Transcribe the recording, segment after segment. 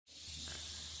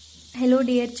Hello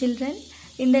dear children.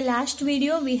 In the last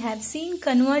video we have seen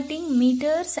converting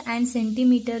meters and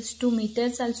centimeters to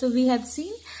meters also we have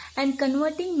seen, and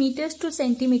converting meters to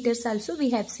centimeters also we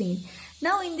have seen.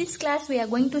 Now in this class we are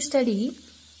going to study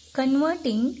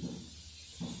converting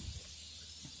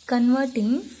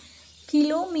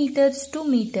kilometers to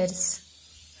meters.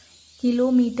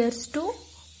 Kilometers to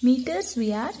meters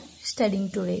we are studying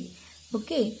today.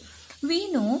 Okay.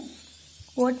 We know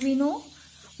what we know.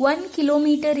 1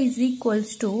 kilometer is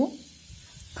equals to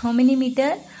how many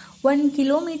meter? 1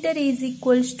 kilometer is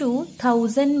equals to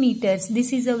 1000 meters.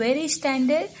 This is a very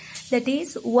standard, that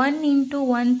is 1 into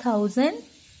 1000.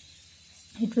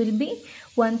 It will be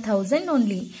 1000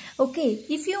 only. Okay,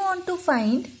 if you want to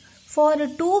find for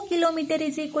 2 kilometer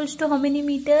is equals to how many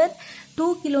meter?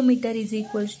 2 kilometer is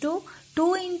equals to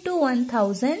 2 into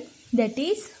 1000, that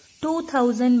is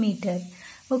 2000 meter.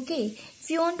 Okay, if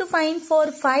you want to find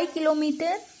for 5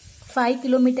 kilometer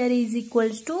is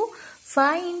equals to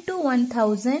 5 into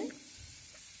 1000,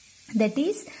 that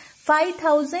is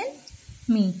 5000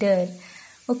 meter.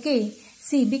 Okay,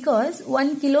 see, because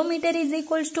 1 kilometer is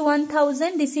equals to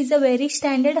 1000, this is a very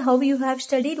standard how you have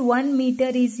studied. 1 meter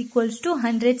is equals to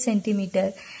 100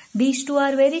 centimeter. These two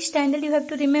are very standard, you have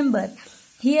to remember.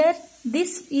 Here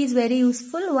this is very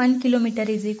useful. 1 kilometer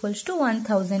is equals to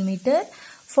 1000 meter.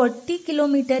 40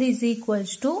 kilometer is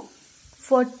equals to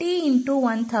 40 into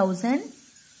 1000,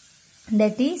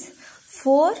 that is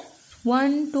 4.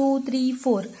 1, 2, 3,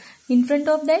 4. In front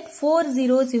of that 4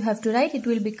 zeros you have to write. It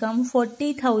will become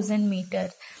 40,000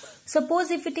 meter.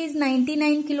 Suppose if it is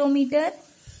 99 kilometer,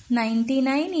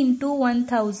 99 into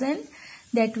 1000,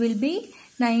 that will be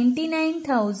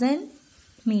 99,000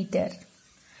 meter.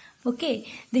 Okay,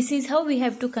 this is how we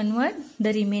have to convert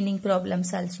the remaining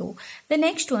problems also. The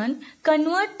next one,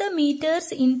 convert the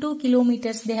meters into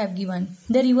kilometers they have given.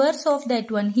 The reverse of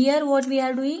that one. Here what we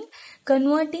are doing?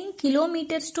 Converting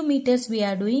kilometers to meters we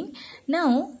are doing.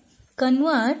 Now,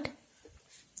 convert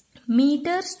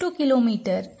meters to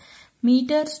kilometer.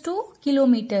 Meters to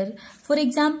kilometer. For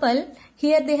example,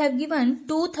 here they have given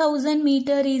 2000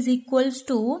 meter is equals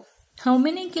to how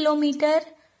many kilometer?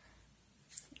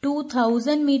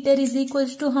 2000 meter is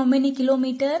equals to how many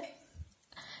kilometer?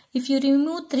 If you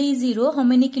remove 30, how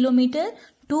many kilometer?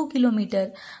 2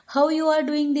 kilometer. How you are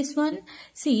doing this one?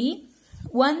 See,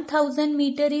 1000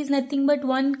 meter is nothing but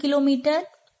 1 kilometer.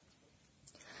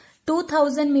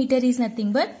 2000 meter is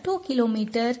nothing but 2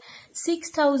 kilometer.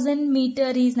 6000 meter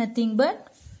is nothing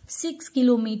but 6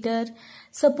 kilometer.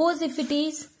 Suppose if it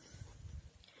is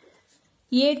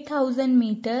 8000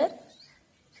 meter,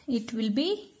 it will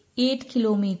be 8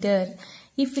 kilometer.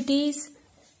 If it is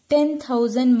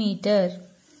 10,000 meter,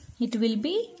 it will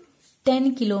be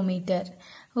 10 kilometer.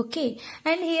 Okay,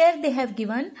 and here they have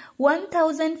given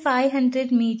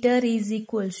 1500 meter is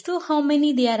equals to how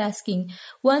many they are asking?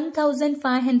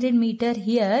 1500 meter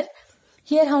here.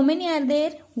 Here how many are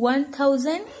there?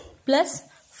 1000 plus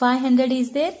 500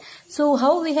 is there. So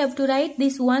how we have to write?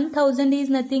 This 1000 is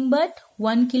nothing but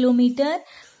 1 kilometer.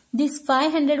 This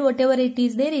 500 whatever it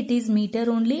is there, it is meter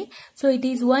only. So it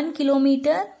is 1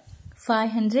 kilometer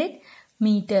 500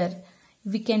 meter.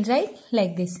 We can write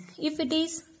like this. If it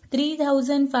is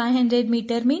 3500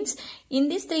 meter means in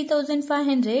this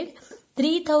 3500,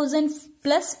 3000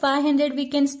 plus 500 we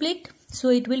can split. So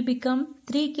it will become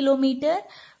 3 kilometer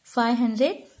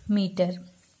 500 meter.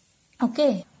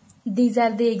 Okay. These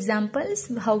are the examples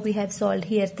how we have solved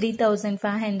here.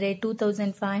 3500,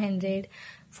 2500.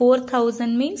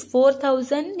 4000 means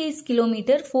 4000 is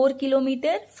kilometer, 4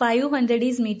 kilometer, 500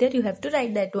 is meter. You have to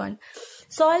write that one.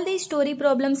 Solve these story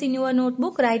problems in your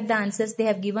notebook. Write the answers they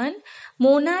have given.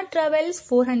 Mona travels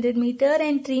 400 meter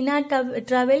and Trina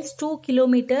travels 2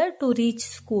 kilometer to reach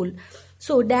school.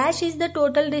 So dash is the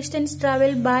total distance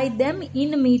traveled by them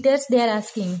in meters they are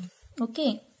asking.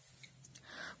 Okay.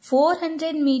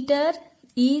 400 meter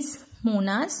is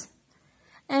Mona's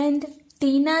and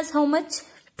Tina's how much?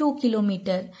 2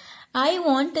 kilometer. I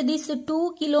want this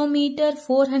 2 kilometer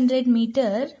 400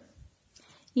 meter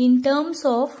in terms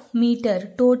of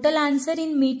meter. Total answer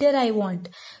in meter I want.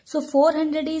 So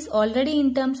 400 is already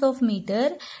in terms of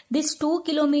meter. This 2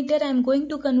 kilometer I am going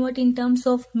to convert in terms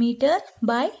of meter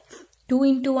by 2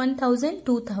 into 1000,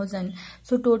 2000.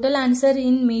 So total answer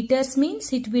in meters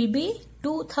means it will be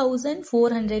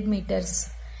 2400 meters.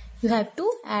 You have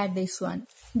to add this one.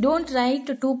 Don't write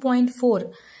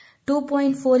 2.4.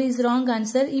 2.4 is wrong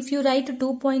answer. If you write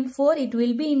 2.4, it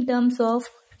will be in terms of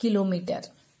kilometer.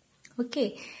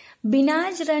 Okay.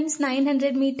 Binaj runs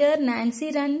 900 meter.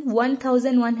 Nancy runs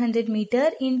 1100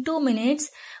 meter. In 2 minutes,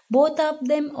 Both of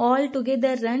them all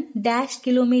together run dash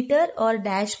kilometer or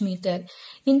dash meter.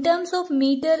 In terms of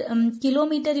meter,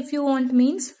 kilometer if you want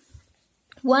means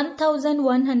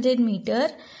 1100 meter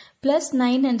plus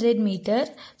 900 meter.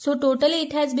 So totally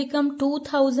it has become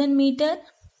 2000 meter.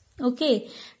 Okay,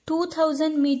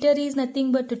 2000 meter is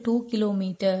nothing but 2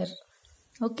 kilometer.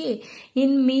 Okay,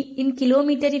 in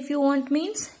kilometer if you want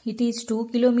means it is 2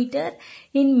 kilometer.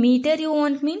 In meter you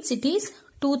want means it is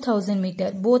 2000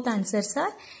 meter. Both answers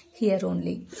are here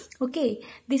only. Okay,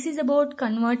 this is about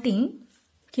converting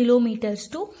kilometers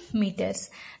to meters.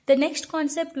 The next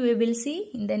concept we will see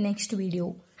in the next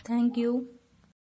video. Thank you.